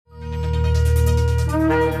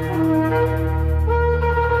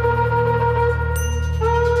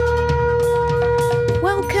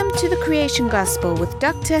Transformation Gospel with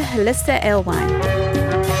Dr. Hollisa Alewine.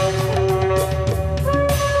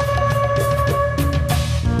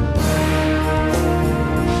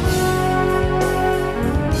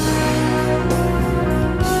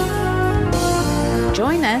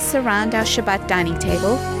 Join us around our Shabbat dining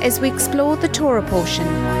table as we explore the Torah portion.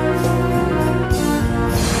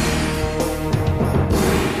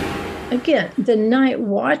 Again, the night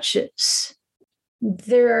watches.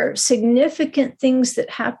 There are significant things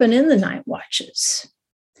that happen in the night watches.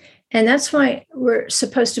 And that's why we're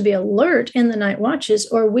supposed to be alert in the night watches,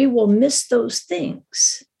 or we will miss those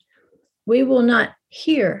things. We will not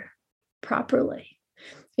hear properly.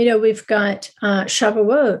 We've got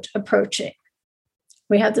Shavuot approaching.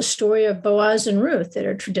 We have the story of Boaz and Ruth that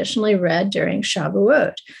are traditionally read during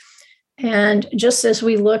Shavuot. And just as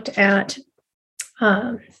we looked at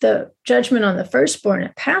the judgment on the firstborn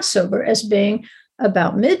at Passover as being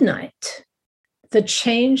about midnight, the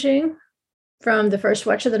changing from the first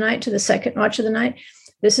watch of the night to the second watch of the night,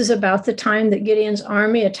 this is about the time that Gideon's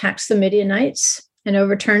army attacks the Midianites and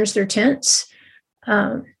overturns their tents.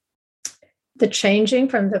 The changing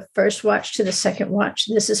from the first watch to the second watch,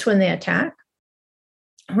 this is when they attack.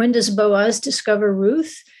 When does Boaz discover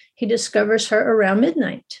Ruth? He discovers her around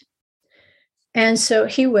midnight. And so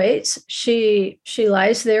he waits. She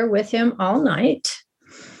lies there with him all night.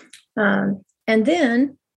 And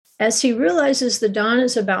then, as he realizes the dawn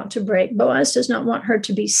is about to break, Boaz does not want her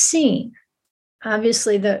to be seen.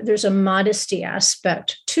 Obviously, there's a modesty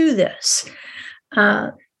aspect to this.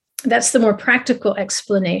 That's the more practical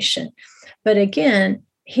explanation. But again,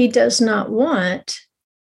 he does not want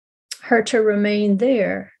her to remain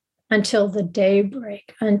there until the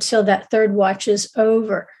daybreak, until that third watch is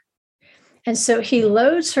over. And so he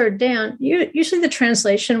loads her down. Usually the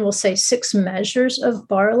translation will say 6 measures of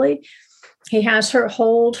barley. He has her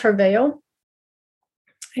hold her veil,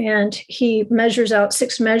 and he measures out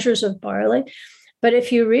 6 measures of barley. But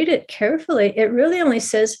if you read it carefully, it really only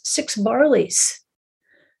says 6 barleys,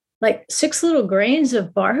 like 6 little grains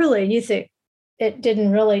of barley. You think it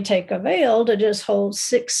didn't really take a veil to just hold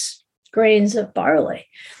 6 grains of barley.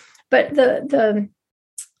 But the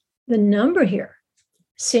number here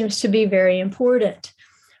seems to be very important.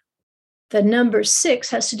 The number 6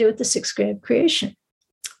 has to do with the 6th day of creation,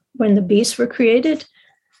 when the beasts were created,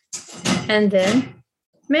 and then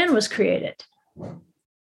man was created,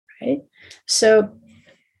 right? So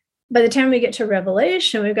by the time we get to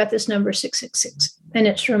Revelation, we've got this number 666, and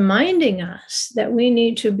it's reminding us that we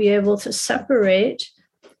need to be able to separate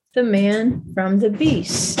the man from the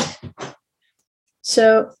beast.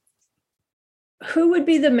 So who would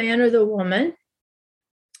be the man or the woman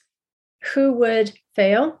who would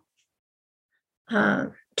fail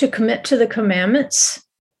to commit to the commandments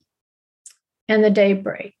and the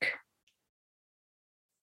daybreak?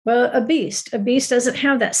 Well, a beast. A beast doesn't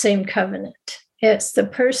have that same covenant. It's the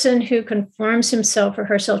person who conforms himself or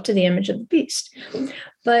herself to the image of the beast.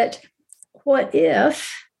 But what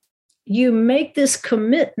if you make this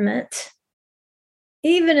commitment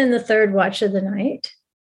even in the third watch of the night,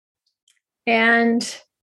 and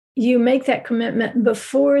you make that commitment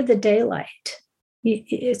before the daylight?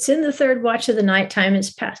 It's in the third watch of the night, time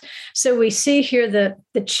has passed. So we see here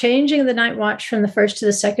the changing of the night watch from the first to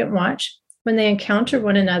the second watch when they encounter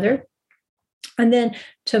one another. And then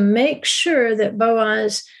to make sure that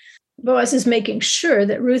Boaz is making sure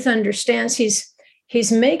that Ruth understands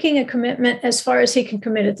he's making a commitment as far as he can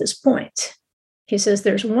commit at this point. He says,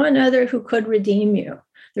 there's one other who could redeem you.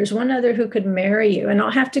 There's one other who could marry you. And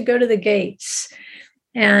I'll have to go to the gates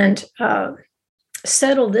and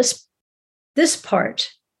settle this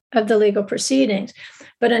part of the legal proceedings.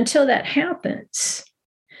 But until that happens,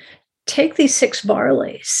 take these 6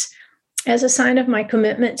 barleys as a sign of my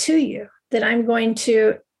commitment to you, that I'm going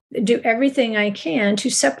to do everything I can to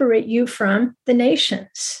separate you from the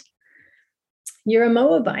nations. You're a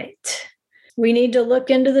Moabite. We need to look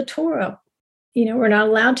into the Torah. We're not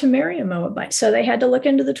allowed to marry a Moabite. So they had to look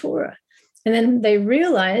into the Torah. And then they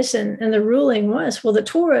realized, and the ruling was, well, the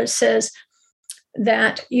Torah says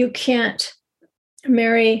that you can't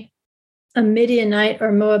marry a Midianite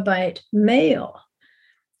or Moabite male,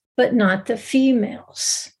 but not the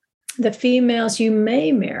females. The females you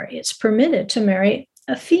may marry. It's permitted to marry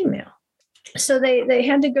a female. So they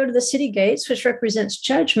had to go to the city gates, which represents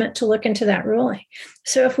judgment, to look into that ruling.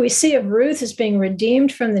 So if we see if Ruth is being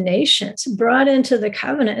redeemed from the nations, brought into the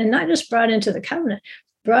covenant, and not just brought into the covenant,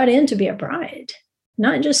 brought in to be a bride,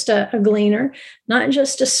 not just a gleaner, not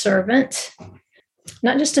just a servant,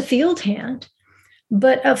 not just a field hand,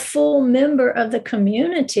 but a full member of the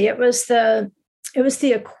community. It was the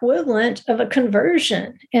equivalent of a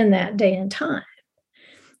conversion in that day and time.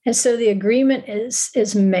 And so the agreement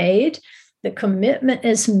is made, the commitment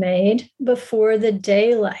is made before the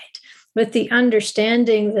daylight, with the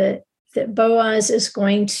understanding that Boaz is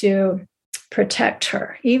going to protect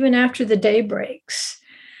her, even after the day breaks,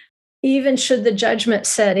 even should the judgment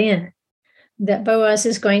set in, that Boaz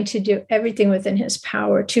is going to do everything within his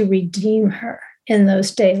power to redeem her in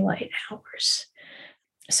those daylight hours.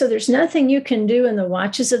 So there's nothing you can do in the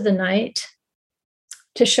watches of the night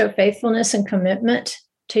to show faithfulness and commitment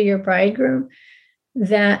to your bridegroom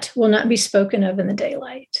that will not be spoken of in the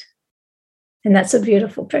daylight. And that's a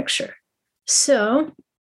beautiful picture. So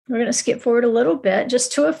we're going to skip forward a little bit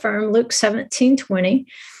just to affirm Luke 17:20.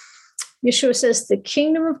 Yeshua says, the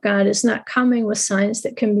kingdom of God is not coming with signs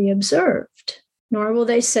that can be observed, nor will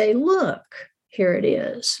they say, look, here it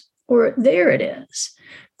is, or there it is.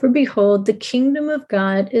 For behold, the kingdom of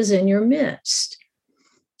God is in your midst.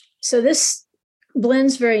 So this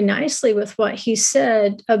blends very nicely with what he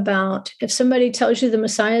said about if somebody tells you the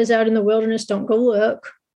Messiah is out in the wilderness, don't go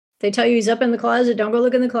look. They tell you he's up in the closet, don't go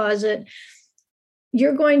look in the closet.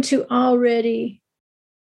 You're going to already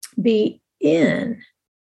be in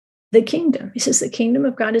the kingdom. He says the kingdom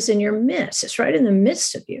of God is in your midst. It's right in the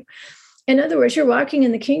midst of you. In other words, you're walking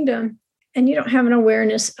in the kingdom and you don't have an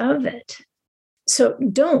awareness of it. So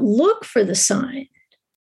don't look for the sign.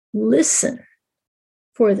 Listen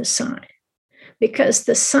for the sign, because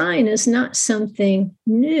the sign is not something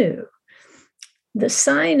new. The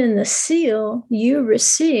sign and the seal you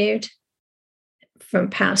received from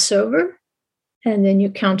Passover, and then you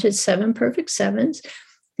counted 7 perfect sevens.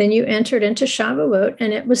 Then you entered into Shavuot,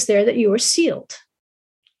 and it was there that you were sealed.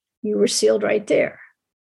 You were sealed right there.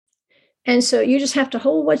 And so you just have to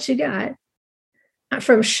hold what you got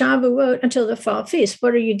from Shavuot until the fall feast.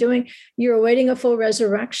 What are you doing? You're awaiting a full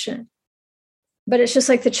resurrection. But it's just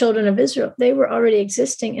like the children of Israel. They were already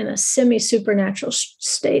existing in a semi-supernatural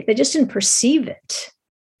state. They just didn't perceive it.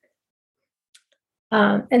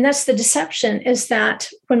 And that's the deception, is that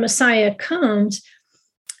when Messiah comes,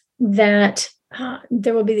 that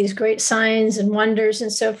there will be these great signs and wonders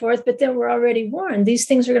and so forth, but then we're already warned. These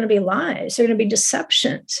things are going to be lies. They're going to be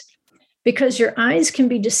deceptions, because your eyes can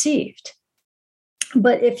be deceived.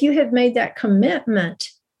 But if you have made that commitment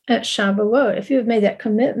at Shavuot, if you have made that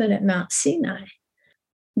commitment at Mount Sinai,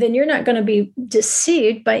 then you're not going to be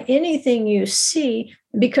deceived by anything you see,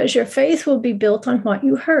 because your faith will be built on what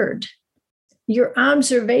you heard. Your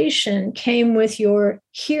observation came with your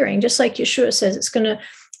hearing, just like Yeshua says, it's going to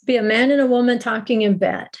be a man and a woman talking in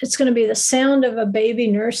bed. It's going to be the sound of a baby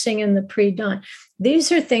nursing in the pre-dawn.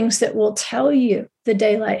 These are things that will tell you the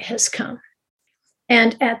daylight has come.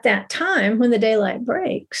 And at that time, when the daylight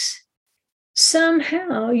breaks,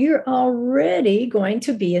 somehow you're already going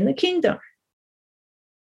to be in the kingdom.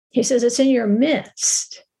 He says it's in your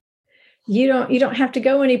midst. You don't have to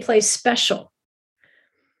go anyplace special.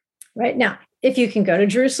 Right now, if you can go to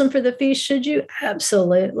Jerusalem for the feast, should you?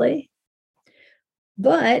 Absolutely.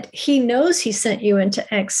 But he knows he sent you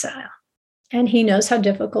into exile, and he knows how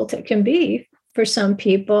difficult it can be for some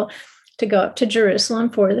people to go up to Jerusalem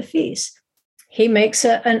for the feast. He makes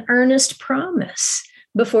an earnest promise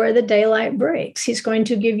before the daylight breaks. He's going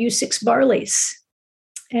to give you 6 barleys.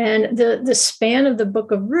 And the span of the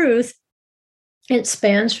book of Ruth, it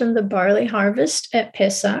spans from the barley harvest at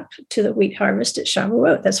Pesach to the wheat harvest at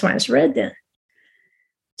Shavuot. That's why it's read then.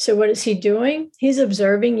 So what is he doing? He's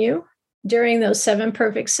observing you during those 7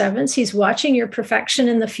 perfect sevens. He's watching your perfection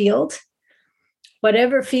in the field.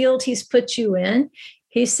 Whatever field he's put you in,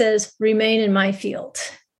 he says, remain in my field.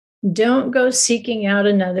 Don't go seeking out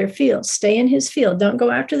another field. Stay in his field. Don't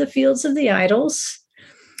go after the fields of the idols.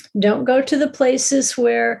 Don't go to the places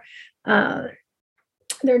where they're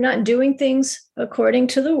not doing things according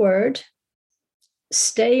to the word.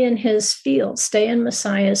 Stay in his field. Stay in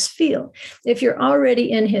Messiah's field. If you're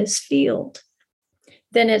already in his field,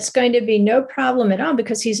 then it's going to be no problem at all,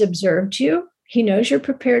 because he's observed you. He knows you're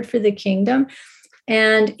prepared for the kingdom.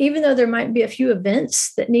 And even though there might be a few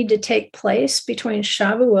events that need to take place between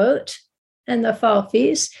Shavuot and the fall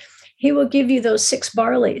feast, he will give you those 6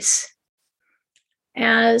 barleys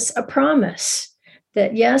as a promise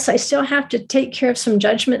that, yes, I still have to take care of some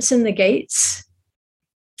judgments in the gates,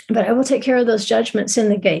 but I will take care of those judgments in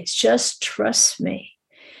the gates. Just trust me.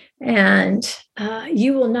 And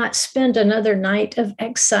you will not spend another night of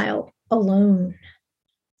exile alone.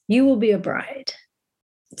 You will be a bride.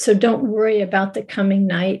 So don't worry about the coming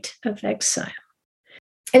night of exile.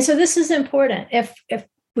 And so this is important. If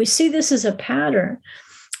we see this as a pattern,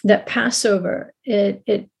 that Passover,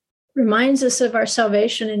 it reminds us of our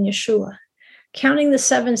salvation in Yeshua. Counting the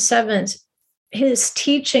 7 sevens, his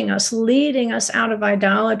teaching us, leading us out of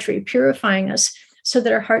idolatry, purifying us so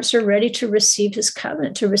that our hearts are ready to receive his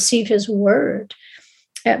covenant, to receive his word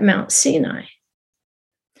at Mount Sinai.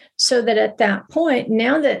 So that at that point,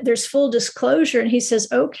 now that there's full disclosure, and he says,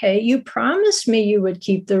 okay, you promised me you would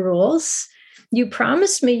keep the rules. You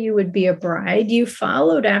promised me you would be a bride. You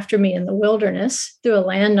followed after me in the wilderness through a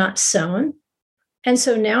land not sown. And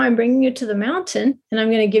so now I'm bringing you to the mountain, and I'm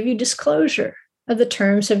going to give you disclosure of the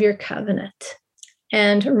terms of your covenant.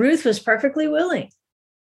 And Ruth was perfectly willing.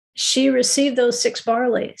 She received those 6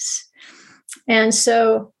 barleys. And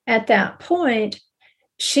so at that point,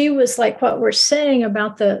 she was like what we're saying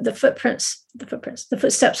about the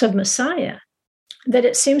footsteps of Messiah, that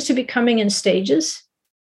it seems to be coming in stages,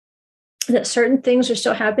 that certain things are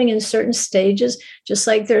still happening in certain stages, just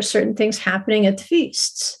like there are certain things happening at the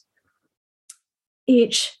feasts.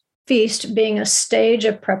 Each feast being a stage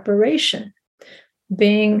of preparation,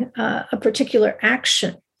 being a particular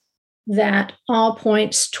action that all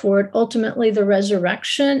points toward ultimately the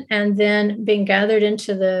resurrection and then being gathered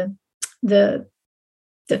into the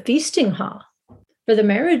feasting hall for the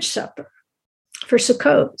marriage supper, for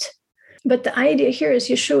Sukkot. But the idea here is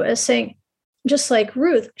Yeshua is saying, just like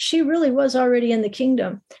Ruth, she really was already in the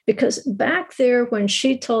kingdom, because back there when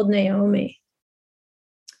she told Naomi,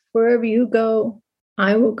 wherever you go,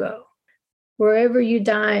 I will go. Wherever you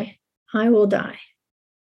die, I will die.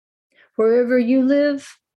 Wherever you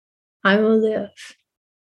live, I will live.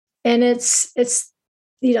 And it's this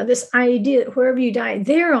idea that wherever you die,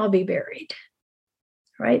 there I'll be buried.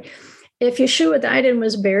 Right? If Yeshua died and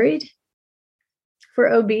was buried for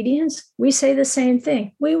obedience, we say the same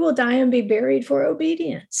thing. We will die and be buried for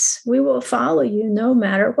obedience. We will follow you no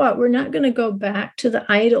matter what. We're not going to go back to the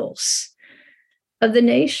idols of the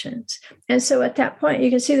nations. And so at that point,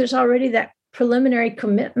 you can see there's already that preliminary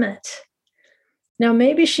commitment. Now,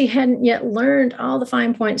 maybe she hadn't yet learned all the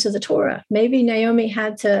fine points of the Torah. Maybe Naomi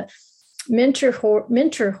had to mentor her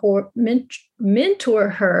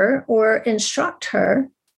or instruct her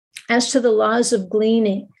as to the laws of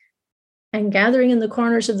gleaning and gathering in the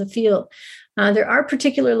corners of the field. There are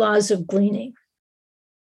particular laws of gleaning.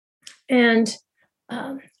 And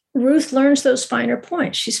Ruth learns those finer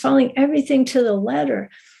points. She's following everything to the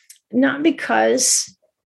letter, not because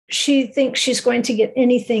she thinks she's going to get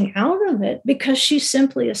anything out of it, because she's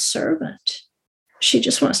simply a servant. She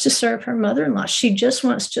just wants to serve her mother-in-law. She just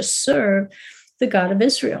wants to serve the God of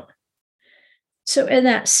Israel. So in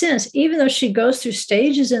that sense, even though she goes through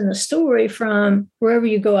stages in the story from wherever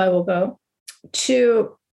you go, I will go,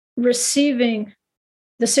 to receiving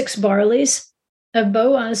the 6 barleys of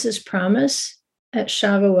Boaz's promise at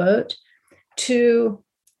Shavuot, to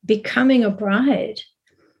becoming a bride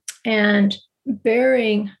and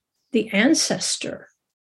bearing the ancestor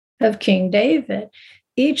of King David,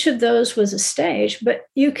 each of those was a stage, but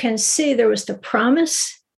you can see there was the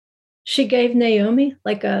promise she gave Naomi,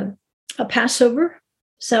 like a Passover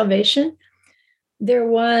salvation. There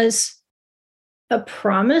was a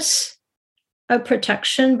promise of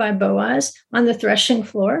protection by Boaz on the threshing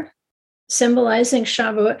floor, symbolizing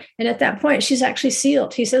Shavuot. And at that point, she's actually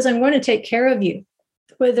sealed. He says, I'm going to take care of you,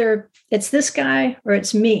 whether it's this guy or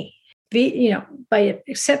it's me. By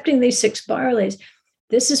accepting these 6 barleys,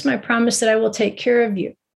 this is my promise that I will take care of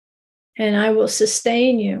you and I will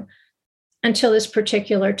sustain you until this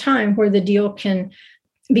particular time where the deal can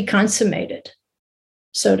be consummated,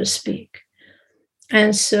 so to speak.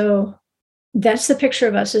 And so that's the picture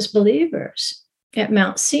of us as believers at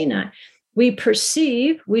Mount Sinai. We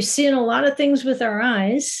see in a lot of things with our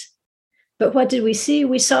eyes, but what did we see?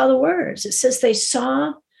 We saw the words. It says they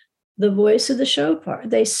saw the voice of the shofar.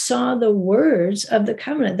 They saw the words of the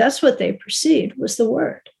covenant. That's what they perceived, was the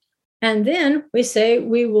word. And then we say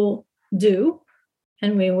we will do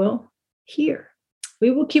and we will hear. We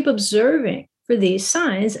will keep observing for these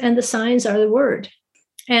signs, and the signs are the word.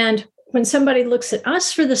 And when somebody looks at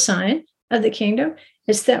us for the sign of the kingdom,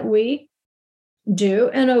 it's that we do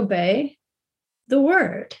and obey the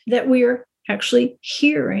word, that we are actually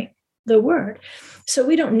hearing the word. So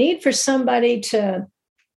we don't need for somebody to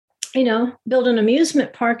build an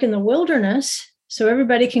amusement park in the wilderness so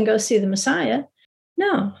everybody can go see the Messiah.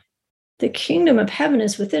 No, the kingdom of heaven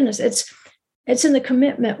is within us. It's in the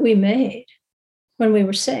commitment we made when we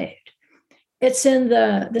were saved. It's in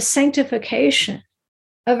the sanctification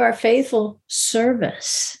of our faithful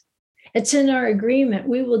service. It's in our agreement.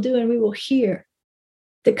 We will do and we will hear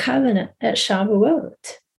the covenant at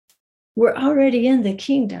Shavuot. We're already in the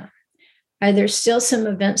kingdom. Are there still some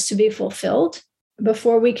events to be fulfilled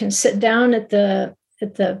before we can sit down at the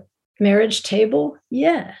marriage table?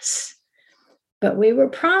 Yes. But we were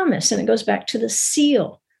promised, and it goes back to the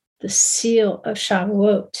seal of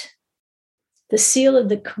Shavuot, the seal of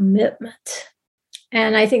the commitment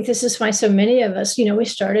And I think this is why so many of us, we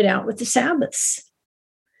started out with the Sabbaths,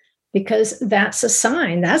 because that's a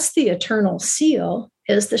sign. That's the eternal seal,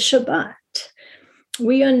 is the Shabbat.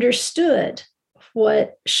 We understood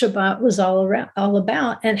what Shabbat was all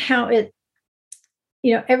about, and how it,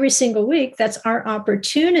 every single week, that's our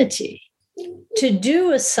opportunity to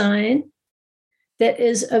do a sign that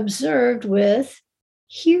is observed with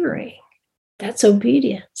hearing. That's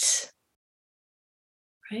obedience,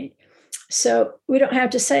 right? So we don't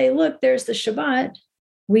have to say, look, there's the Shabbat.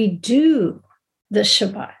 We do the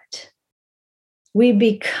Shabbat. We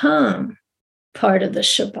become part of the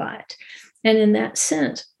Shabbat. And in that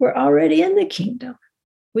sense, we're already in the kingdom.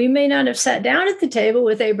 We may not have sat down at the table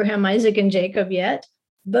with Abraham, Isaac, and Jacob yet,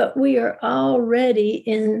 but we are already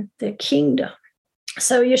in the kingdom.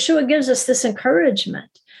 So Yeshua gives us this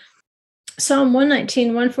encouragement. Psalm 119,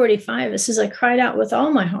 145, it says, I cried out with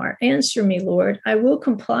all my heart, answer me, Lord. I will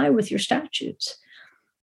comply with your statutes.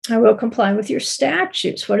 I will comply with your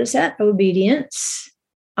statutes. What is that? Obedience.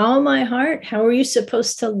 All my heart. How are you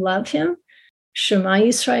supposed to love him? Shema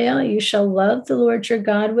Yisrael, you shall love the Lord your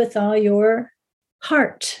God with all your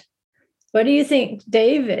heart. What do you think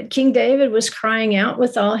King David was crying out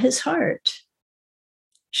with all his heart?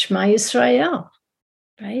 Shema Yisrael,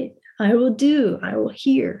 right? I will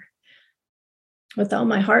hear. With all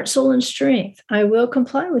my heart, soul, and strength, I will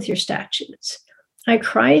comply with your statutes. I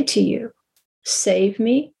cry to you, save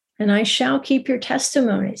me, and I shall keep your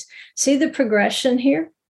testimonies. See the progression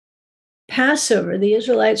here? Passover, the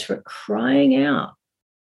Israelites were crying out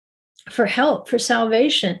for help, for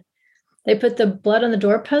salvation. They put the blood on the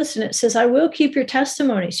doorpost, and it says, I will keep your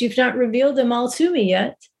testimonies. You've not revealed them all to me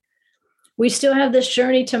yet. We still have this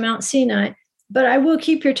journey to Mount Sinai, but I will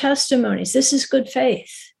keep your testimonies. This is good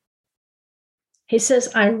faith. He says,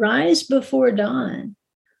 I rise before dawn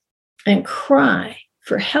and cry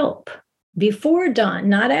for help before dawn,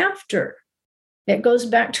 not after. It goes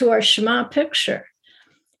back to our Shema picture.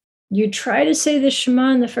 You try to say the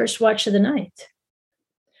Shema in the first watch of the night.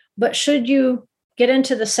 But should you get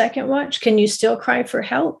into the second watch, can you still cry for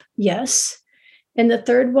help? Yes. In the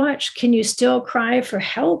third watch, can you still cry for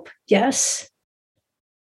help? Yes.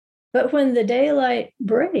 But when the daylight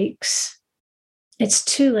breaks, it's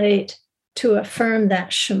too late to affirm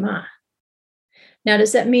that Shema. Now,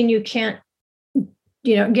 does that mean you can't,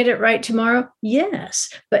 get it right tomorrow? Yes,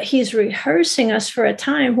 but he's rehearsing us for a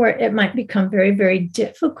time where it might become very, very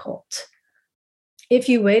difficult. If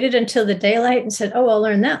you waited until the daylight and said, I'll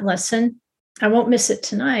learn that lesson, I won't miss it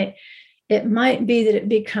tonight, it might be that it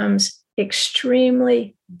becomes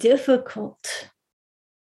extremely difficult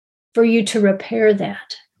for you to repair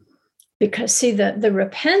that. Because see, the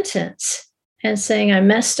repentance and saying, I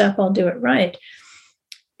messed up, I'll do it right.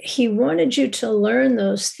 He wanted you to learn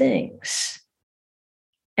those things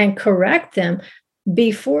and correct them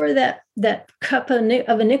before that cup of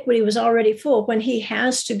iniquity was already full, when he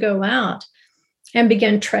has to go out and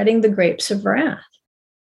begin treading the grapes of wrath.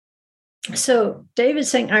 So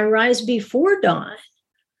David's saying, I rise before dawn.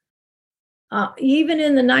 Even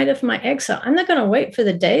in the night of my exile, I'm not going to wait for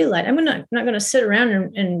the daylight. I'm not going to sit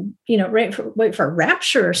around and wait for a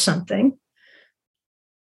rapture or something.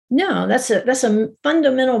 No, that's a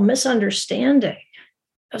fundamental misunderstanding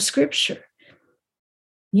of Scripture.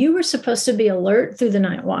 You were supposed to be alert through the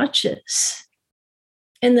night watches.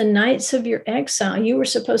 In the nights of your exile, you were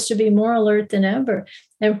supposed to be more alert than ever.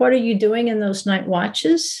 And what are you doing in those night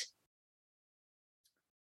watches?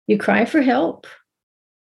 You cry for help.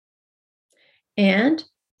 And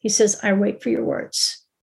he says, I wait for your words.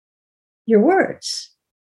 Your words.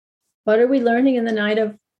 What are we learning in the night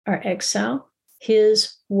of our exile?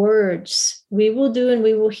 His words. We will do and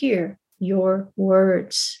we will hear your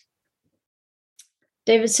words.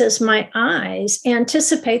 David says, my eyes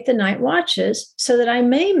anticipate the night watches so that I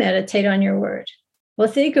may meditate on your word. Well,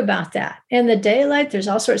 think about that. In the daylight, there's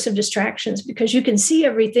all sorts of distractions because you can see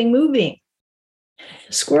everything moving.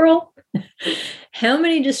 Squirrel, how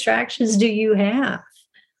many distractions do you have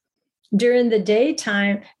during the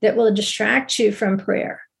daytime that will distract you from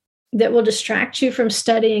prayer, that will distract you from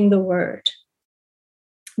studying the word,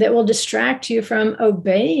 that will distract you from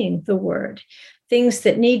obeying the word, things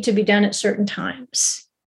that need to be done at certain times?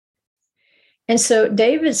 And so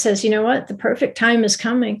David says, you know what? The perfect time is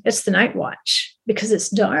coming. It's the night watch because it's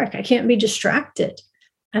dark. I can't be distracted.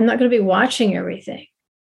 I'm not going to be watching everything.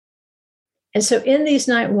 And so in these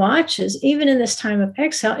night watches, even in this time of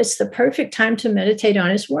exile, it's the perfect time to meditate on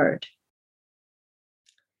his word.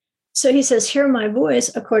 So he says, hear my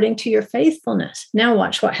voice according to your faithfulness. Now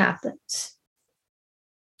watch what happens.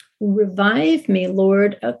 Revive me,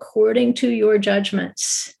 Lord, according to your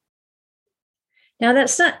judgments. Now,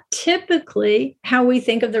 that's not typically how we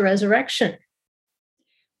think of the resurrection.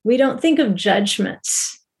 We don't think of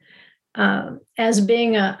judgments as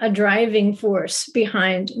being a driving force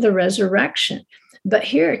behind the resurrection. But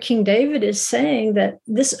here, King David is saying that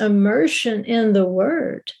this immersion in the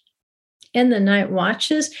word in the night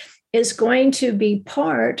watches is going to be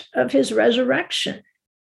part of his resurrection.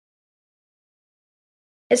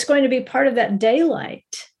 It's going to be part of that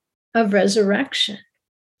daylight of resurrection.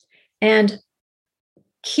 And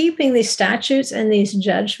keeping these statutes and these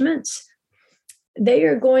judgments, they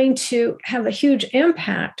are going to have a huge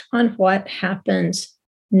impact on what happens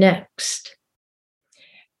next.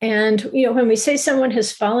 And, when we say someone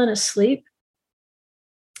has fallen asleep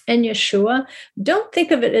in Yeshua, don't think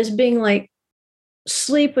of it as being like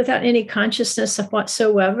sleep without any consciousness of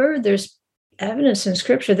whatsoever. There's evidence in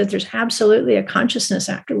Scripture that there's absolutely a consciousness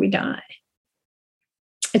after we die.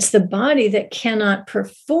 It's the body that cannot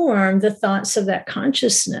perform the thoughts of that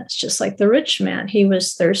consciousness, just like the rich man. He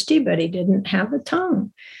was thirsty, but he didn't have a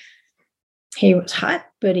tongue. He was hot,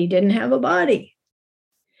 but he didn't have a body.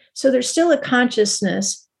 So there's still a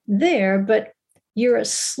consciousness there, but you're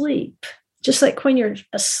asleep. Just like when you're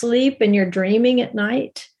asleep and you're dreaming at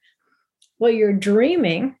night. Well, you're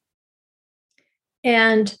dreaming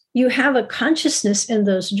and you have a consciousness in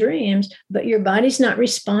those dreams, but your body's not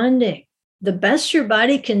responding. The best your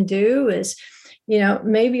body can do is,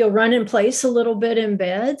 maybe you'll run in place a little bit in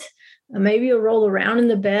bed. Maybe you'll roll around in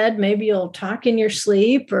the bed. Maybe you'll talk in your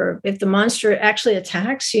sleep. Or if the monster actually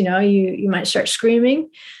attacks, you might start screaming.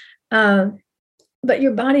 But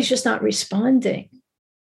your body's just not responding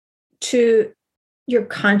to your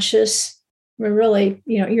conscious, really,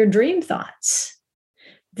 your dream thoughts.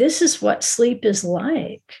 This is what sleep is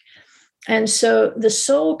like. And so the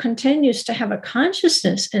soul continues to have a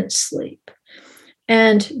consciousness in sleep.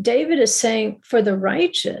 And David is saying for the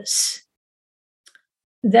righteous,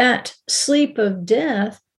 that sleep of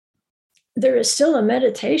death, there is still a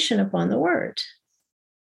meditation upon the word.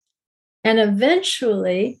 And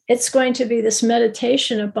eventually it's going to be this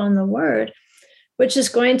meditation upon the word, which is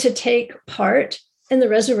going to take part in the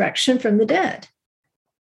resurrection from the dead.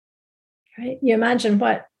 Right? You imagine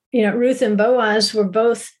what, Ruth and Boaz were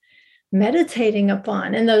both meditating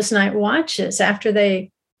upon in those night watches after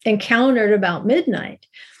they encountered about midnight.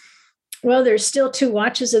 Well, there's still 2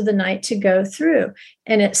 watches of the night to go through.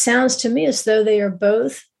 And it sounds to me as though they are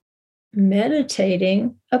both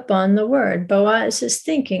meditating upon the word. Boaz is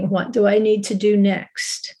thinking, what do I need to do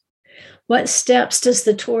next? What steps does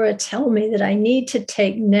the Torah tell me that I need to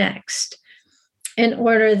take next in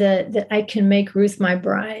order that I can make Ruth my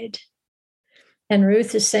bride? And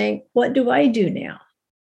Ruth is saying, what do I do now?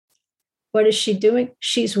 What is she doing?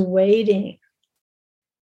 She's waiting.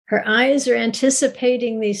 Her eyes are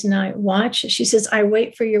anticipating these night watches. She says, I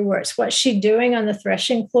wait for your words. What's she doing on the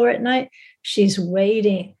threshing floor at night? She's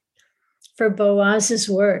waiting for Boaz's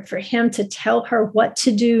word, for him to tell her what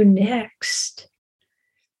to do next.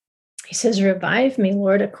 He says, revive me,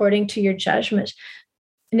 Lord, according to your judgment.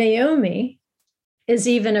 Naomi is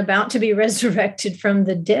even about to be resurrected from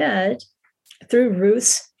the dead through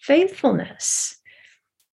Ruth's faithfulness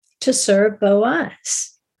to serve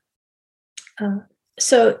Boaz.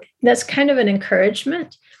 So that's kind of an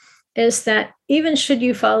encouragement, is that even should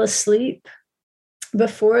you fall asleep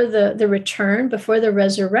before the return, before the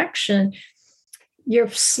resurrection, your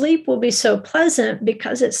sleep will be so pleasant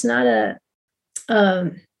because it's not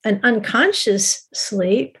an unconscious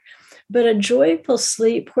sleep, but a joyful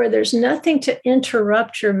sleep where there's nothing to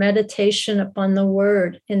interrupt your meditation upon the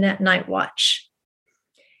word in that night watch.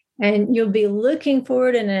 And you'll be looking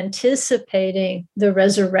forward and anticipating the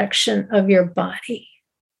resurrection of your body,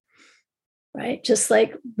 right? Just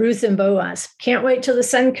like Ruth and Boaz. Can't wait till the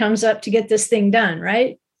sun comes up to get this thing done,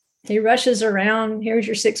 right? He rushes around. Here's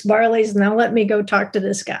your 6 barleys. Now let me go talk to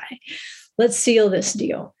this guy. Let's seal this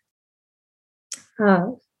deal.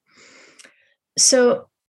 So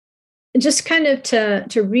just kind of to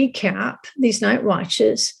recap these night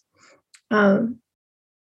watches, the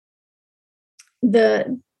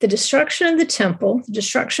destruction of the temple, the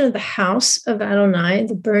destruction of the house of Adonai,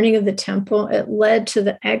 the burning of the temple, it led to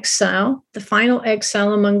the exile, the final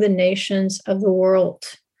exile among the nations of the world.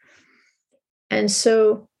 And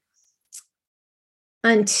so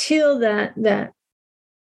until that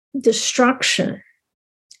destruction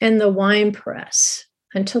in the winepress,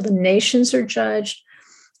 until the nations are judged,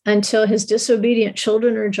 until his disobedient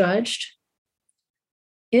children are judged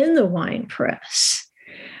in the winepress,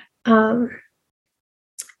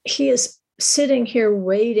 he is sitting here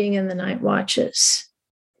waiting in the night watches.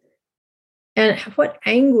 And what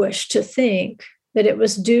anguish to think that it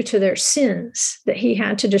was due to their sins that he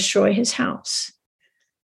had to destroy his house.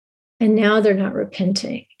 And now they're not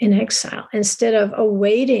repenting in exile. Instead of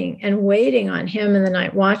awaiting and waiting on him in the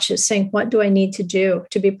night watches, saying, what do I need to do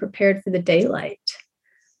to be prepared for the daylight?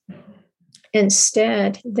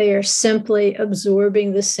 Instead, they are simply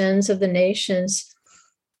absorbing the sins of the nations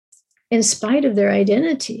in spite of their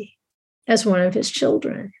identity as one of his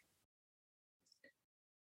children.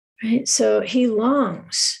 Right? So he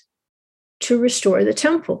longs to restore the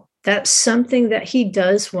temple. That's something that he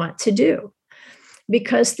does want to do,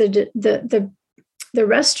 because the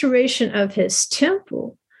restoration of his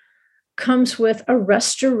temple comes with a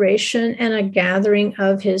restoration and a gathering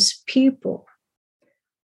of his people.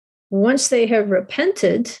 Once they have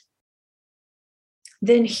repented,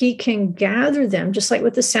 then he can gather them, just like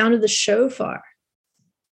with the sound of the shofar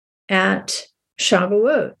at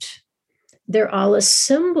Shavuot. They're all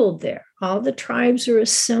assembled there. All the tribes are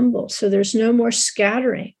assembled. So there's no more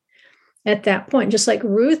scattering at that point. Just like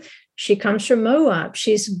Ruth, she comes from Moab.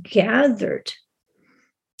 She's gathered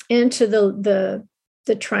into the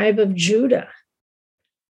tribe of Judah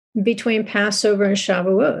between Passover and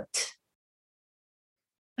Shavuot.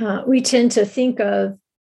 We tend to think of,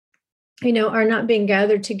 are not being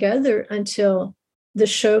gathered together until the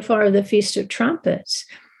shofar of the Feast of Trumpets.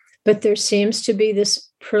 But there seems to be this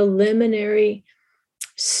preliminary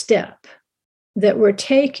step that we're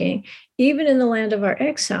taking, even in the land of our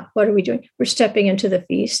exile. What are we doing? We're stepping into the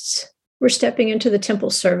feasts. We're stepping into the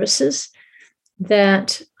temple services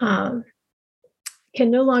that can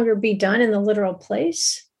no longer be done in the literal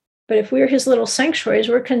place. But if we're his little sanctuaries,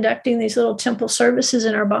 we're conducting these little temple services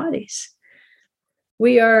in our bodies.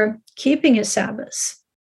 We are keeping his Sabbaths,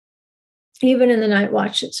 even in the night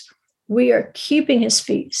watches. We are keeping his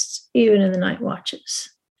feasts, even in the night watches.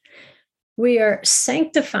 We are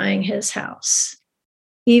sanctifying his house,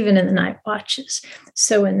 even in the night watches.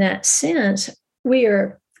 So in that sense, we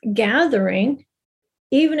are gathering,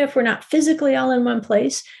 even if we're not physically all in one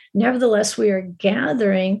place, nevertheless, we are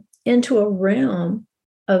gathering into a realm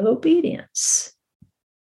of obedience.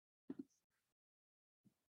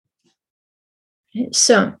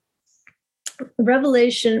 So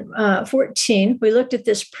Revelation 14, we looked at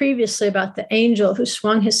this previously about the angel who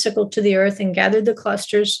swung his sickle to the earth and gathered the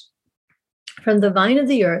clusters from the vine of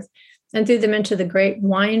the earth and threw them into the great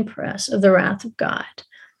winepress of the wrath of God.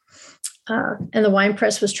 And the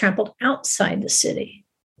winepress was trampled outside the city.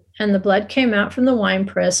 And the blood came out from the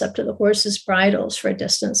winepress up to the horses' bridles for a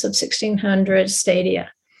distance of 1,600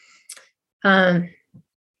 stadia.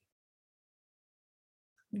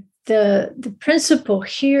 The principle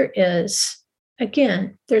here is,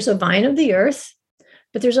 again, there's a vine of the earth,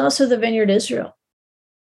 but there's also the vineyard Israel.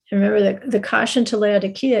 And remember, the caution to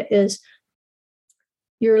Laodicea is,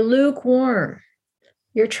 you're lukewarm.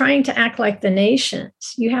 You're trying to act like the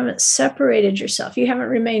nations. You haven't separated yourself. You haven't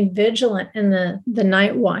remained vigilant in the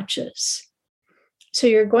night watches. So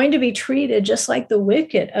you're going to be treated just like the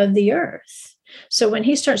wicked of the earth. So when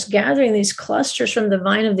he starts gathering these clusters from the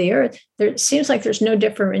vine of the earth, it seems like there's no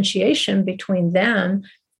differentiation between them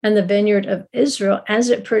and the vineyard of Israel as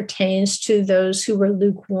it pertains to those who were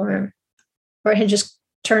lukewarm or had just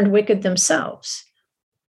turned wicked themselves.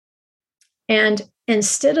 And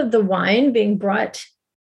instead of the wine being brought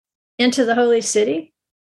into the holy city,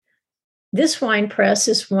 this wine press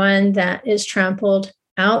is one that is trampled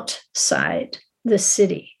outside the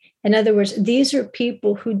city. In other words, these are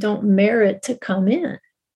people who don't merit to come in.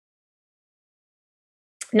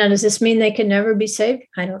 Now, does this mean they can never be saved?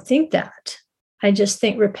 I don't think that. I just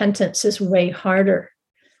think repentance is way harder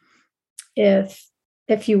if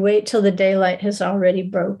you wait till the daylight has already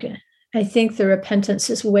broken. I think the repentance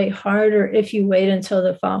is way harder if you wait until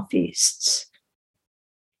the fall feasts.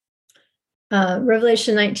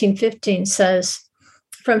 Revelation 19:15 says,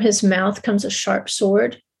 from his mouth comes a sharp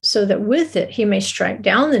sword, so that with it he may strike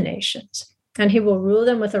down the nations, and he will rule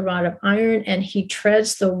them with a rod of iron, and he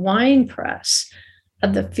treads the winepress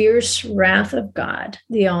of the fierce wrath of God,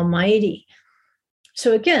 the Almighty.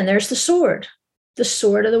 So again, there's the sword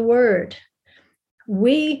of the word.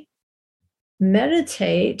 We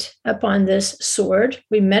meditate upon this sword.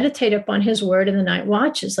 We meditate upon his word in the night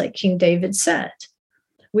watches, like King David said.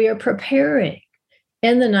 We are preparing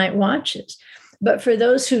in the night watches. But for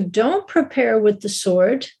those who don't prepare with the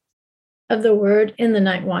sword of the word in the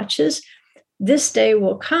night watches, this day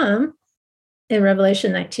will come in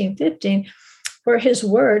Revelation 19:15, where his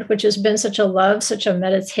word, which has been such a love, such a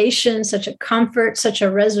meditation, such a comfort, such a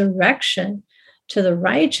resurrection to the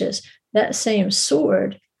righteous, that same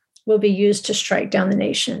sword will be used to strike down the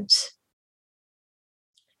nations.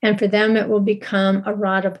 And for them, it will become a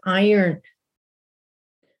rod of iron.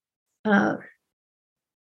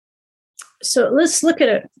 So let's look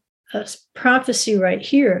at a prophecy right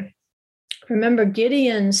here Remember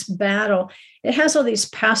Gideon's battle, it has all these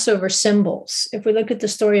Passover symbols. If we look at the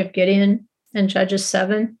story of Gideon in Judges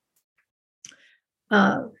 7,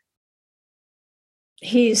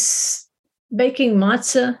 he's baking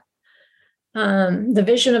matzah, the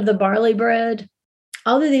vision of the barley bread.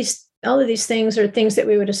 All of these things are things that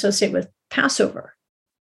we would associate with Passover.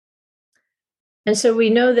 And so we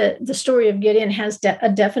know that the story of Gideon has a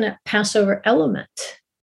definite Passover element.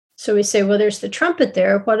 So we say, well, there's the trumpet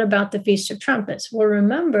there. What about the Feast of Trumpets? Well,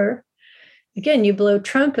 remember, again, you blow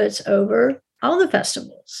trumpets over all the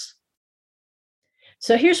festivals.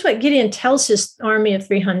 So here's what Gideon tells his army of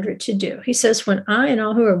 300 to do. He says, when I and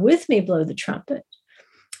all who are with me blow the trumpet,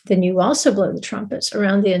 then you also blow the trumpets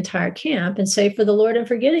around the entire camp and say, for the Lord and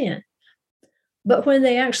for Gideon. But when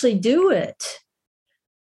they actually do it,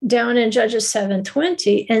 down in Judges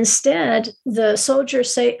 7:20, instead, the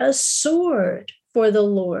soldiers say, a sword for the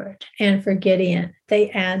Lord and for Gideon. They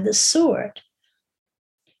add the sword.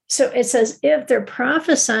 So it's as if they're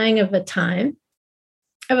prophesying of a time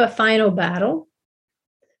of a final battle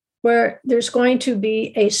where there's going to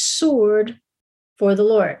be a sword for the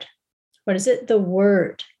Lord. What is it? The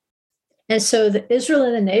word. And so the Israel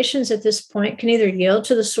and the nations at this point can either yield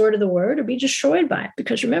to the sword of the word or be destroyed by it.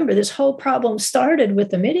 Because remember, this whole problem started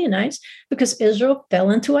with the Midianites because Israel fell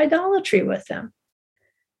into idolatry with them.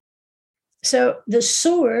 So the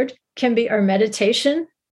sword can be our meditation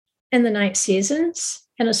in the night seasons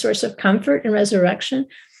and a source of comfort and resurrection,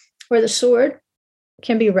 or the sword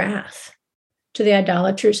can be wrath to the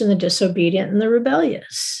idolaters and the disobedient and the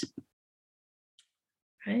rebellious.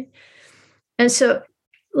 Right? And so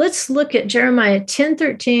let's look at Jeremiah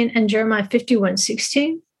 10:13 and Jeremiah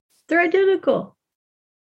 51:16. They're identical.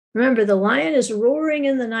 Remember, the lion is roaring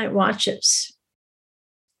in the night watches.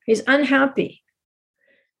 He's unhappy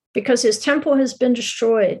because his temple has been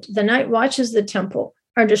destroyed. The night watches of the temple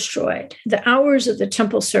are destroyed. The hours of the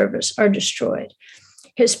temple service are destroyed.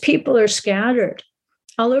 His people are scattered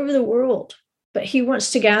all over the world, but he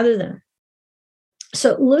wants to gather them.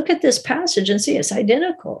 So look at this passage and see it's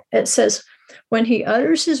identical. It says, when he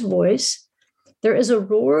utters his voice, there is a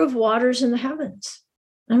roar of waters in the heavens.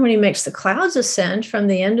 And when he makes the clouds ascend from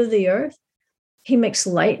the end of the earth, he makes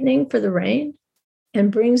lightning for the rain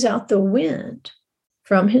and brings out the wind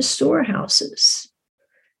from his storehouses.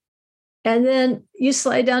 And then you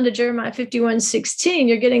slide down to Jeremiah 51:16,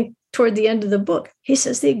 you're getting toward the end of the book. He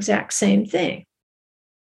says the exact same thing.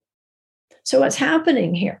 So what's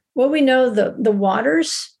happening here? Well, we know the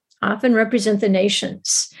waters often represent the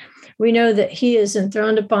nations. We know that he is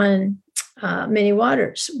enthroned upon many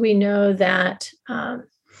waters. We know that,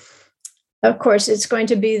 of course, it's going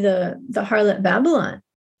to be the harlot Babylon.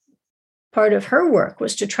 Part of her work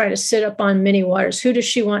was to try to sit up on many waters. Who does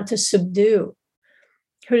she want to subdue?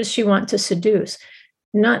 Who does she want to seduce?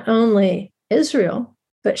 Not only Israel,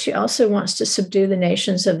 but she also wants to subdue the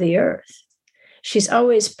nations of the earth. She's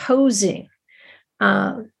always posing,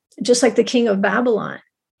 just like the king of Babylon.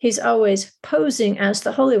 He's always posing as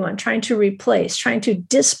the Holy One, trying to replace, trying to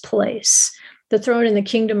displace the throne in the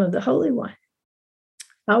kingdom of the Holy One,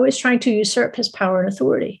 always trying to usurp his power and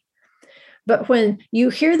authority. But when you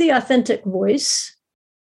hear the authentic voice,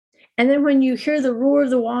 and then when you hear the roar of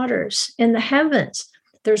the waters in the heavens,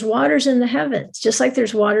 there's waters in the heavens, just like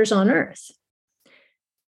there's waters on earth.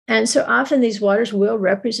 And so often these waters will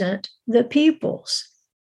represent the peoples.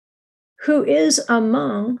 Who is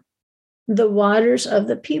among the waters of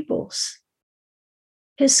the peoples?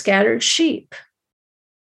 His scattered sheep,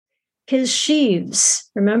 his sheaves.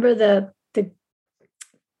 Remember the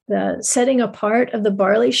setting apart of the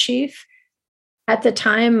barley sheaf at the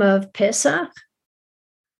time of Pesach,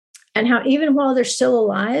 and how even while they're still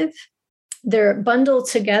alive, they're bundled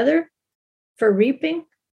together for reaping.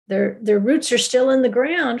 Their roots are still in the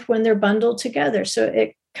ground when they're bundled together. So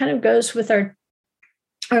it kind of goes with our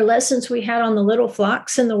lessons we had on the little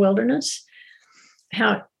flocks in the wilderness,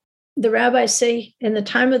 how the rabbis say in the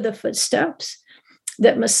time of the footsteps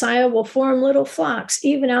that Messiah will form little flocks,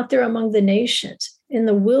 even out there among the nations, in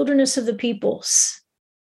the wilderness of the peoples.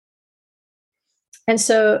 And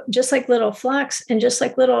so just like little flocks and just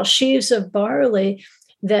like little sheaves of barley,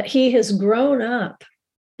 that he has grown up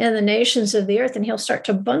in the nations of the earth, and he'll start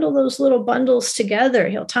to bundle those little bundles together.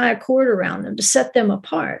 He'll tie a cord around them to set them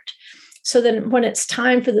apart. So then when it's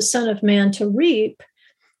time for the Son of Man to reap,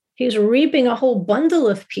 he's reaping a whole bundle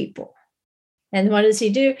of people. And what does he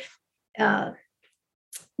do?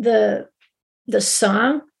 The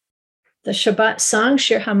song, the Shabbat song,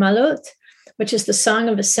 Shir Hamalot, which is the song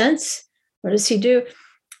of ascents. What does he do?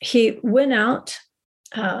 He went out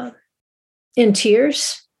in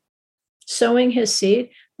tears, sowing his seed.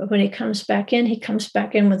 But when he comes back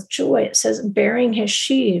in with joy. It says, bearing his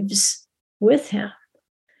sheaves with him.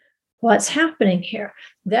 What's happening here?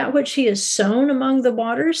 That which he has sown among the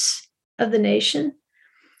waters of the nation,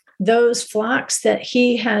 those flocks that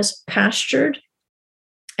he has pastured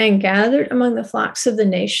and gathered among the flocks of the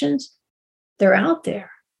nations, they're out there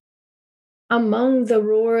among the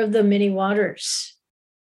roar of the many waters.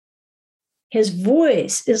 His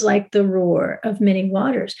voice is like the roar of many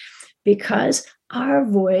waters because our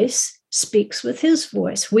voice speaks with his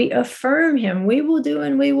voice. We affirm him. We will do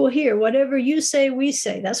and we will hear. Whatever you say, we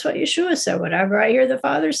say. That's what Yeshua said. Whatever I hear the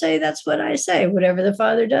Father say, that's what I say. Whatever the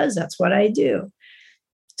Father does, that's what I do.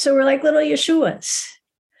 So we're like little Yeshuas.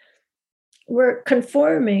 We're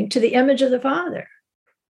conforming to the image of the Father.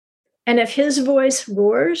 And if his voice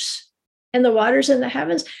roars in the waters in the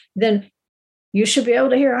heavens, then you should be able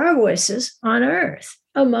to hear our voices on earth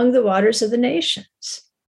among the waters of the nations.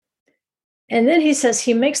 And then he says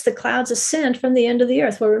he makes the clouds ascend from the end of the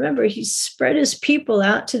earth. Well, remember, he spread his people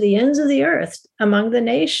out to the ends of the earth among the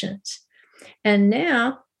nations. And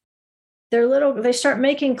now they start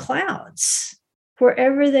making clouds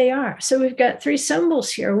wherever they are. So we've got three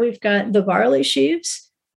symbols here. We've got the barley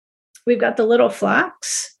sheaves. We've got the little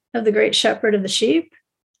flocks of the great shepherd of the sheep.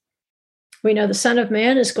 We know the Son of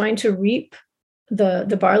Man is going to reap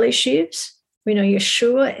the barley sheaves. We know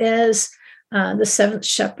Yeshua is the seventh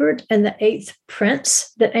shepherd and the eighth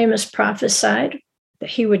prince that Amos prophesied that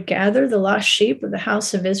he would gather the lost sheep of the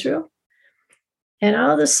house of Israel. And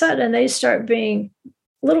all of a sudden, they start being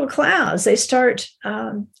little clouds. They start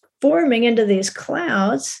forming into these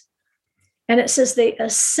clouds. And it says they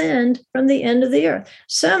ascend from the end of the earth.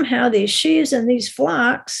 Somehow these sheaves and these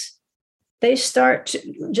flocks, they start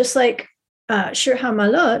to, just like Shir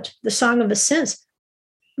HaMalot, the Song of Ascents.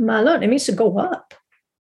 Malot, it means to go up.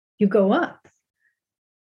 You go up.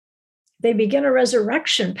 They begin a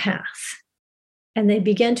resurrection path, and they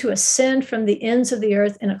begin to ascend from the ends of the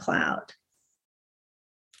earth in a cloud.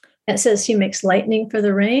 It says he makes lightning for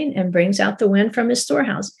the rain and brings out the wind from his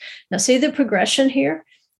storehouse. Now, see the progression here?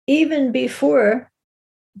 Even before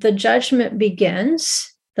the judgment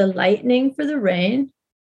begins, the lightning for the rain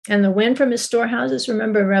and the wind from his storehouses.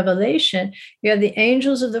 Remember in Revelation, you have the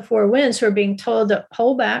angels of the four winds who are being told to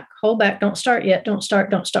hold back, don't start yet, don't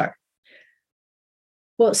start.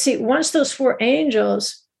 Well, see, once those four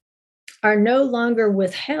angels are no longer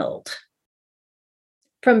withheld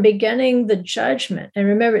from beginning the judgment, and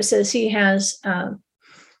remember it says he has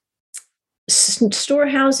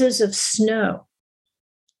storehouses of snow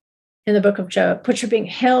in the book of Job, which are being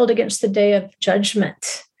held against the day of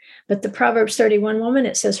judgment. But the Proverbs 31 woman,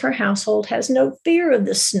 it says her household has no fear of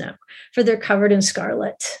the snow, for they're covered in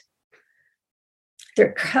scarlet.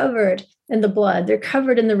 They're covered in the blood. They're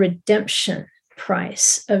covered in the redemption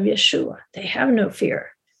price of Yeshua. They have no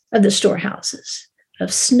fear of the storehouses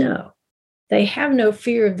of snow. They have no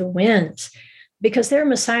fear of the winds because their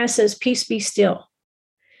Messiah says, peace be still.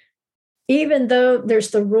 Even though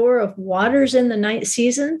there's the roar of waters in the night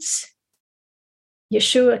seasons,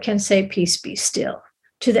 Yeshua can say, peace be still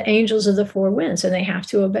to the angels of the four winds, and they have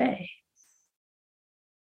to obey.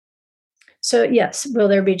 So yes, will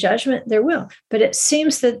there be judgment? There will. But it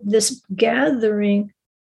seems that this gathering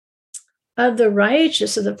of the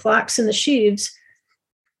righteous, of the flocks and the sheaves,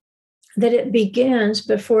 that it begins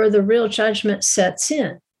before the real judgment sets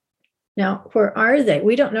in. Now, where are they?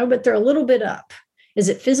 We don't know, but they're a little bit up. Is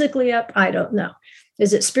it physically up? I don't know.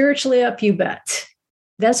 Is it spiritually up? You bet.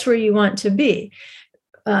 That's where you want to be.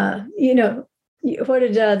 What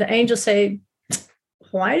did the angel say?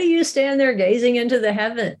 Why do you stand there gazing into the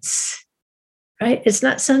heavens? Right? It's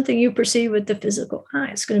not something you perceive with the physical eye.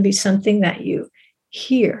 It's going to be something that you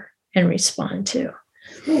hear and respond to.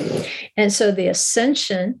 And so the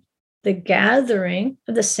ascension, the gathering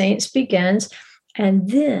of the saints begins, and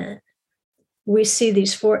then we see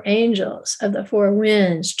these four angels of the four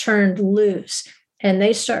winds turned loose, and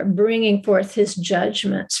they start bringing forth his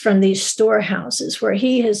judgments from these storehouses where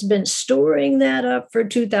he has been storing that up for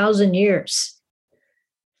 2,000 years.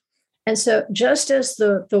 And so just as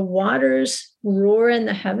the waters roar in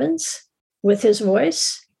the heavens with his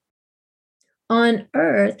voice, on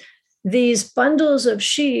earth, these bundles of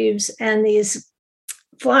sheaves and these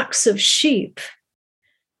flocks of sheep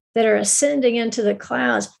that are ascending into the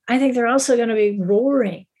clouds, I think they're also going to be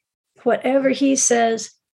roaring. Whatever he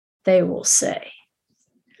says, they will say.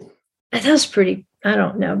 And that's pretty, I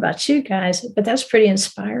don't know about you guys, but that's pretty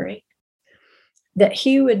inspiring. That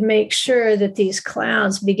he would make sure that these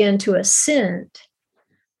clouds begin to ascend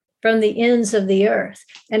from the ends of the earth.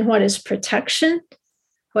 And what is protection?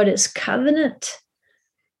 What is covenant?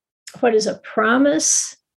 What is a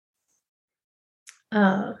promise?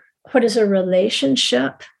 what is a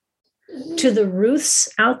relationship to the Ruths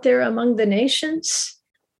out there among the nations,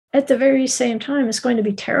 at the very same time, it's going to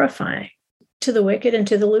be terrifying to the wicked and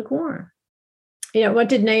to the lukewarm. What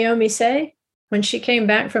did Naomi say when she came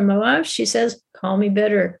back from Moab? She says, call me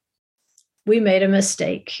bitter. We made a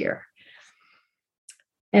mistake here.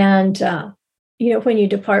 And, when you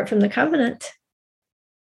depart from the covenant,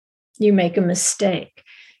 you make a mistake.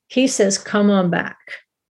 He says, come on back.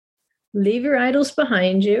 Leave your idols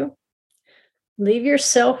behind you. Leave your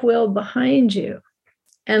self-will behind you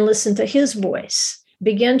and listen to his voice.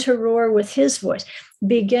 Begin to roar with his voice.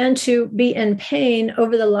 Begin to be in pain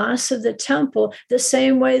over the loss of the temple, the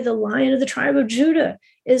same way the Lion of the tribe of Judah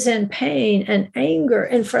is in pain and anger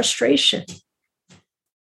and frustration.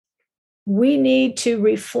 We need to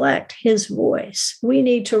reflect his voice. We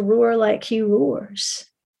need to roar like he roars.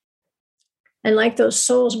 And like those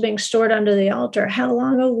souls being stored under the altar, how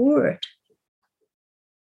long, O Lord?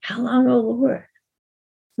 How long, O Lord?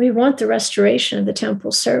 We want the restoration of the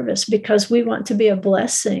temple service because we want to be a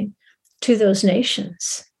blessing to those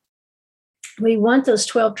nations. We want those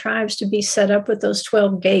 12 tribes to be set up with those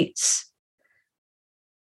 12 gates.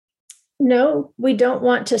 No, we don't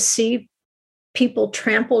want to see people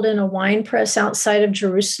trampled in a wine press outside of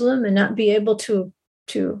Jerusalem and not be able to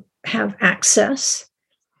have access.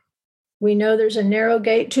 We know there's a narrow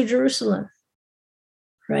gate to Jerusalem,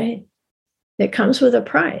 right? It comes with a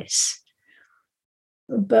price.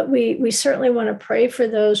 But we certainly want to pray for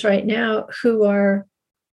those right now who are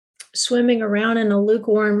swimming around in a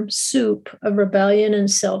lukewarm soup of rebellion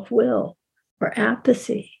and self-will or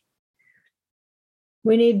apathy.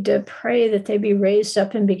 We need to pray that they be raised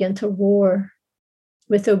up and begin to roar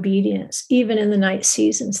with obedience, even in the night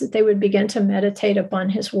seasons, that they would begin to meditate upon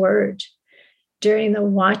his word during the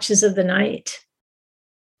watches of the night,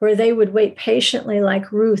 where they would wait patiently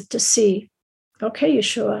like Ruth to see, okay,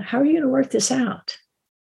 Yeshua, how are you going to work this out?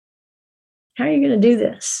 How are you going to do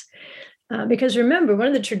this? Because remember, one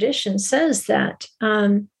of the traditions says that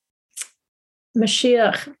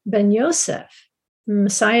Mashiach ben Yosef,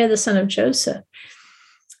 Messiah, the son of Joseph,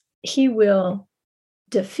 he will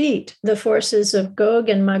defeat the forces of Gog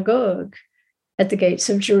and Magog at the gates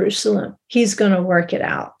of Jerusalem. He's going to work it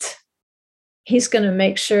out. He's going to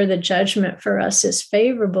make sure the judgment for us is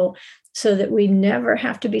favorable so that we never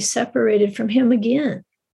have to be separated from him again.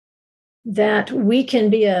 That we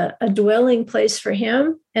can be a dwelling place for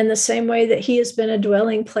him in the same way that he has been a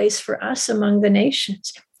dwelling place for us among the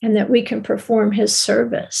nations, and that we can perform his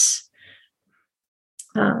service.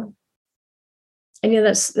 And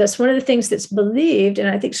that's one of the things that's believed, and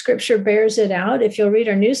I think Scripture bears it out. If you'll read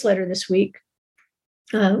our newsletter this week,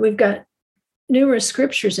 we've got numerous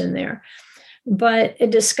scriptures in there, but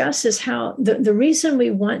it discusses how the reason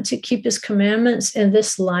we want to keep his commandments in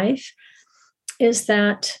this life is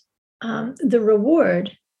that the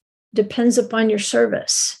reward depends upon your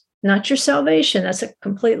service, not your salvation. That's a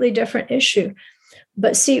completely different issue.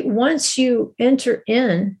 But see, once you enter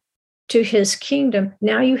in to his kingdom,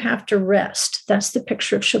 now you have to rest. That's the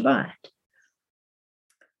picture of Shabbat.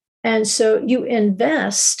 And so you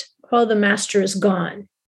invest while the master is gone.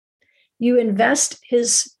 You invest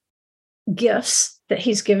his gifts that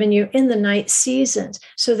he's given you in the night seasons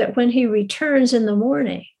so that when he returns in the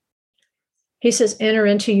morning, he says, enter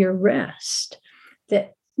into your rest,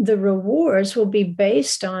 that the rewards will be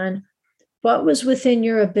based on what was within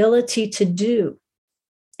your ability to do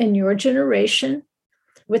in your generation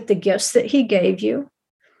with the gifts that he gave you.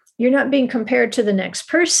 You're not being compared to the next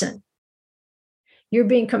person. You're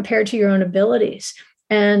being compared to your own abilities.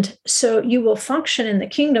 And so you will function in the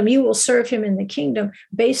kingdom. You will serve him in the kingdom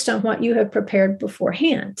based on what you have prepared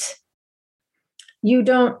beforehand.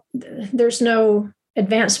 There's no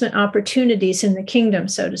advancement opportunities in the kingdom,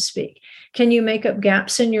 so to speak. Can you make up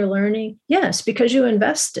gaps in your learning? Yes, because you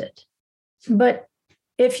invested. But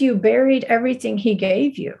if you buried everything he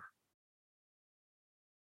gave you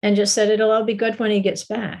and just said it'll all be good when he gets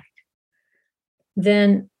back,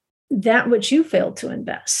 then that which you failed to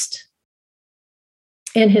invest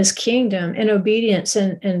in his kingdom, in obedience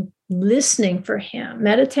and listening for him,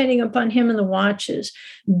 meditating upon him in the watches,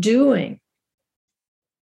 doing,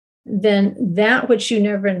 then that which you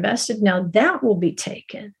never invested, now that will be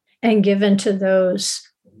taken and given to those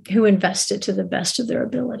who invested to the best of their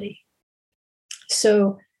ability.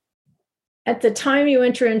 So at the time you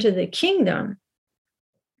enter into the kingdom,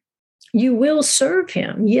 you will serve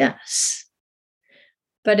him, yes.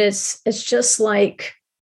 But it's just like,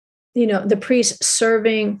 the priest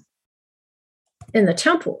serving in the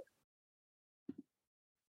temple.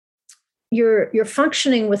 You're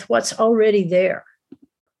functioning with what's already there.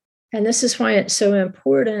 And this is why it's so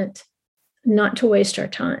important not to waste our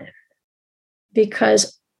time.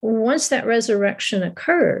 Because once that resurrection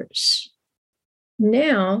occurs,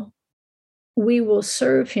 now we will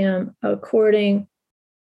serve him according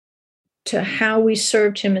to how we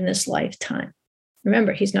served him in this lifetime.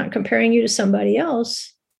 Remember, he's not comparing you to somebody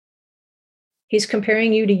else. He's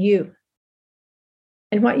comparing you to you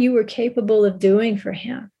and what you were capable of doing for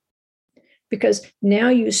him. Because now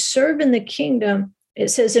you serve in the kingdom. It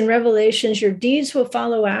says in Revelations, your deeds will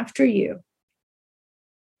follow after you.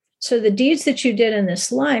 So the deeds that you did in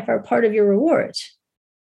this life are part of your rewards.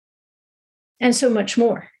 And so much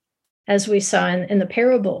more, as we saw in the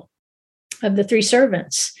parable of the 3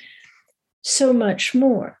 servants. So much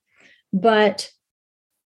more. But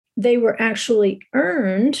they were actually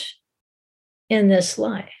earned in this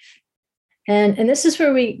life. And this is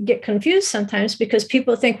where we get confused sometimes, because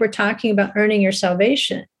people think we're talking about earning your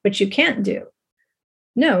salvation, which you can't do.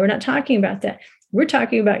 No, we're not talking about that. We're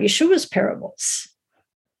talking about Yeshua's parables.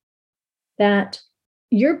 That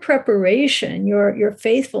your preparation, your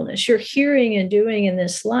faithfulness, your hearing and doing in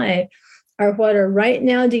this life are what are right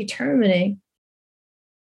now determining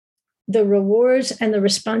the rewards and the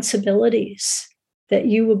responsibilities that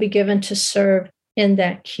you will be given to serve in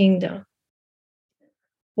that kingdom.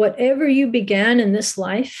 Whatever you began in this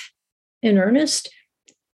life in earnest,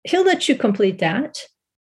 he'll let you complete that.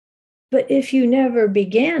 But if you never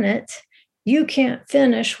began it, you can't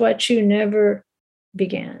finish what you never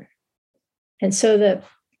began. And so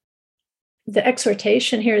the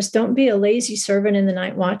exhortation here is, don't be a lazy servant in the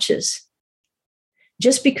night watches.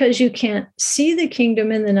 Just because you can't see the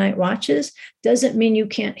kingdom in the night watches doesn't mean you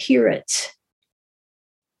can't hear it.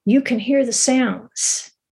 You can hear the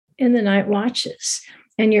sounds in the night watches,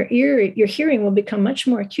 and your hearing will become much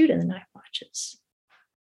more acute in the night watches.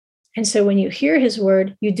 And so when you hear his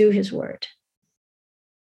word, you do his word.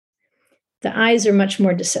 The eyes are much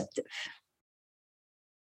more deceptive.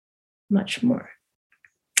 Much more.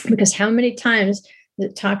 Because how many times does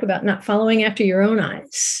it talk about not following after your own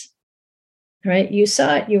eyes? Right? You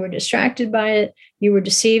saw it, you were distracted by it, you were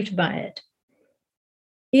deceived by it.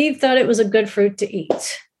 Eve thought it was a good fruit to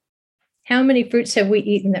eat. How many fruits have we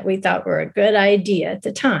eaten that we thought were a good idea at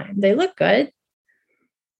the time? They look good.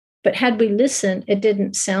 But had we listened, it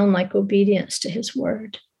didn't sound like obedience to his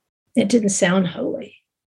word. It didn't sound holy.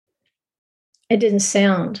 It didn't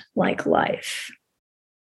sound like life.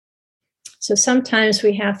 So sometimes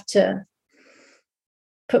we have to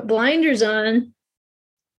put blinders on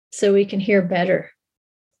so we can hear better.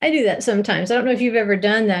 I do that sometimes. I don't know if you've ever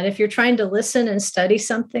done that. If you're trying to listen and study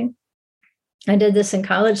something, I did this in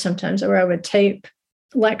college sometimes, where I would tape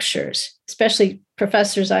lectures, especially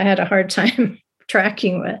professors I had a hard time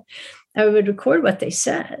tracking with. I would record what they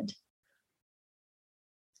said.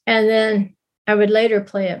 And then I would later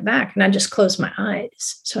play it back, and I'd just close my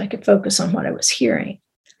eyes so I could focus on what I was hearing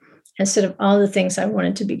instead of all the things I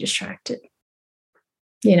wanted to be distracted.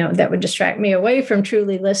 That would distract me away from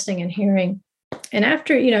truly listening and hearing. And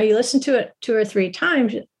after, you listen to it 2 or 3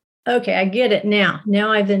 times, okay, I get it now.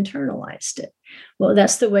 Now I've internalized it. Well,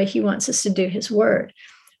 that's the way he wants us to do his word.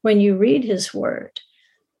 When you read his word,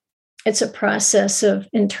 it's a process of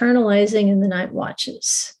internalizing in the night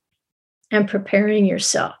watches and preparing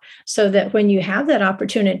yourself so that when you have that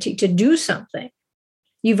opportunity to do something,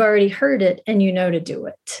 you've already heard it and you know to do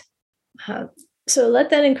it. So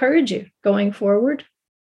let that encourage you going forward.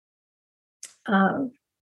 That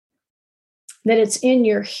it's in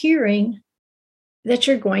your hearing that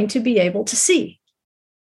you're going to be able to see.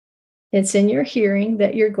 It's in your hearing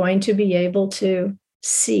that you're going to be able to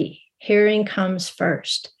see. Hearing comes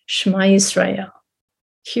first. Shema Yisrael.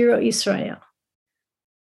 Hear, O Yisrael.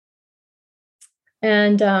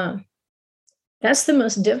 And that's the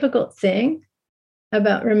most difficult thing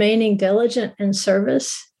about remaining diligent in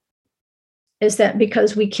service, is that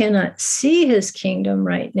because we cannot see his kingdom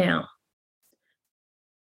right now,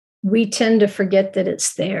 we tend to forget that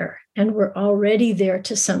it's there, and we're already there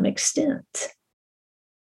to some extent.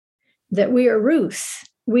 That we are Ruth.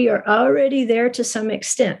 We are already there to some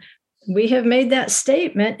extent. We have made that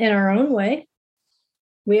statement in our own way.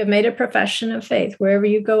 We have made a profession of faith. Wherever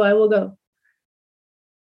you go, I will go.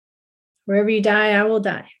 Wherever you die, I will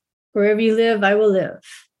die. Wherever you live, I will live.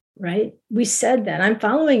 Right? We said that. I'm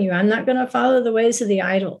following you. I'm not going to follow the ways of the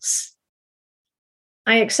idols.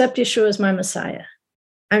 I accept Yeshua as my Messiah.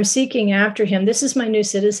 I'm seeking after him. This is my new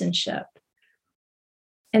citizenship.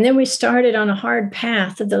 And then we started on a hard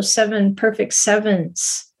path of those 7 perfect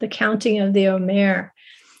sevens, the counting of the Omer.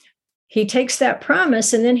 he takes that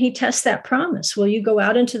promise and then he tests that promise. Will you go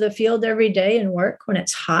out into the field every day and work when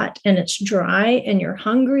it's hot and it's dry and you're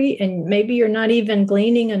hungry and maybe you're not even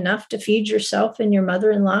gleaning enough to feed yourself and your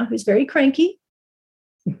mother-in-law, who's very cranky,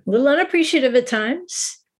 a little unappreciative at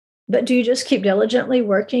times? But do you just keep diligently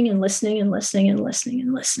working and listening and listening and listening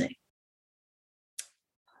and listening?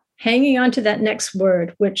 Hanging on to that next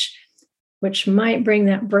word, which might bring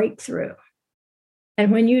that breakthrough. And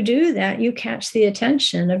when you do that, you catch the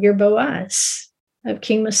attention of your Boaz, of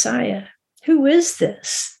King Messiah. Who is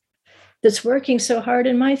this that's working so hard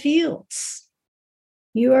in my fields?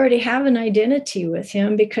 You already have an identity with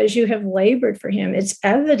him because you have labored for him. It's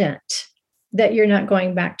evident that you're not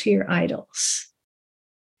going back to your idols.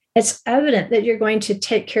 It's evident that you're going to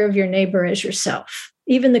take care of your neighbor as yourself,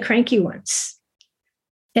 even the cranky ones.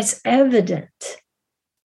 It's evident.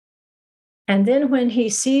 And then when he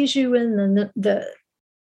sees you in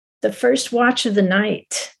the first watch of the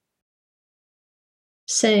night,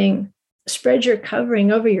 saying, spread your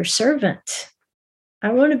covering over your servant. I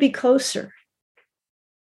want to be closer.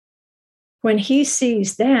 When he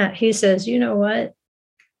sees that, he says, you know what?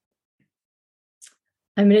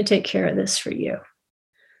 I'm going to take care of this for you.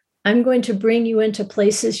 I'm going to bring you into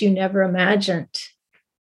places you never imagined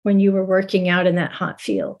when you were working out in that hot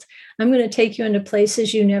field. I'm going to take you into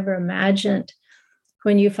places you never imagined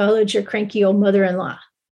when you followed your cranky old mother-in-law.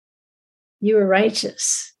 You were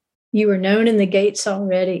righteous. You were known in the gates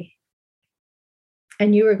already.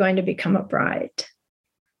 And you were going to become a bride.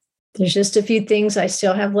 There's just a few things I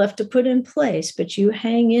still have left to put in place, but you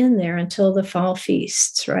hang in there until the fall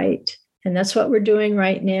feasts, right? And that's what we're doing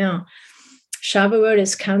right now. Shavuot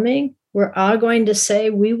is coming. We're all going to say,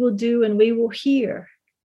 we will do and we will hear.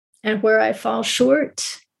 And where I fall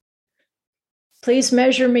short, please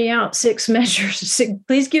measure me out 6 measures.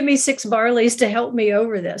 Please give me 6 barleys to help me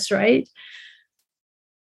over this, right?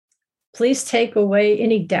 Please take away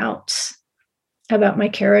any doubts about my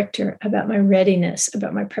character, about my readiness,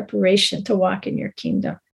 about my preparation to walk in your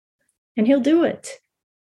kingdom. And he'll do it.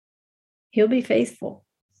 He'll be faithful.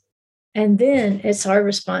 And then it's our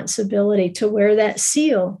responsibility to wear that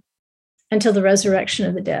seal until the resurrection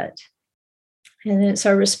of the dead. And then it's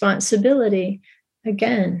our responsibility,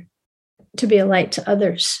 again, to be a light to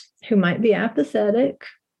others who might be apathetic,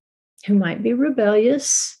 who might be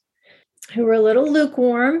rebellious, who are a little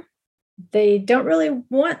lukewarm. They don't really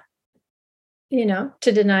want,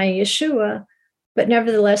 to deny Yeshua, but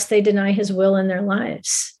nevertheless, they deny his will in their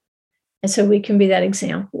lives. And so we can be that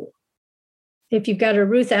example. If you've got a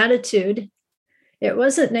Ruth attitude, it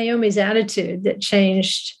wasn't Naomi's attitude that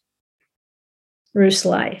changed Ruth's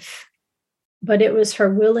life, but it was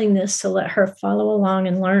her willingness to let her follow along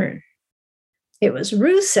and learn. It was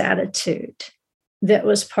Ruth's attitude that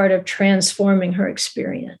was part of transforming her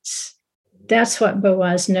experience. That's what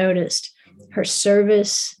Boaz noticed. Her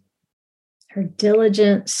service, her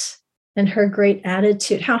diligence, and her great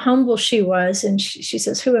attitude, how humble she was. And she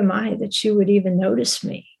says, who am I that you would even notice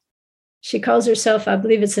me? She calls herself, I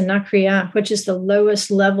believe it's a Nakriah, which is the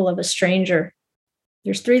lowest level of a stranger.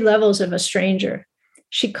 There's 3 levels of a stranger.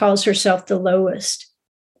 She calls herself the lowest,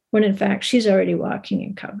 when in fact, she's already walking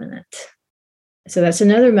in covenant. So that's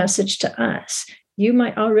another message to us. You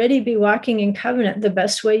might already be walking in covenant the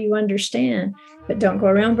best way you understand, but don't go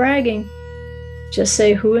around bragging. Just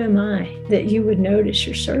say, who am I that you would notice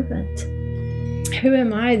your servant? Who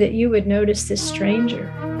am I that you would notice this stranger?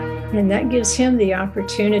 And that gives him the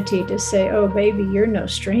opportunity to say, oh, baby, you're no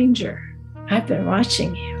stranger. I've been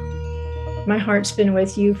watching you. My heart's been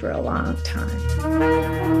with you for a long time.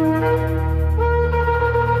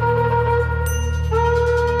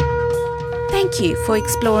 Thank you for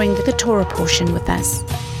exploring the Torah portion with us.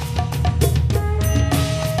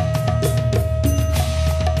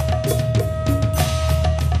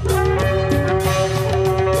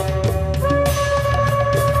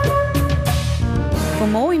 For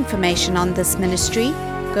more information on this ministry,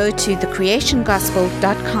 go to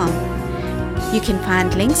thecreationgospel.com. You can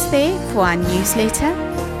find links there for our newsletter,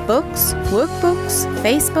 books, workbooks,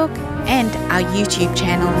 Facebook, and our YouTube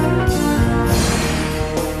channel.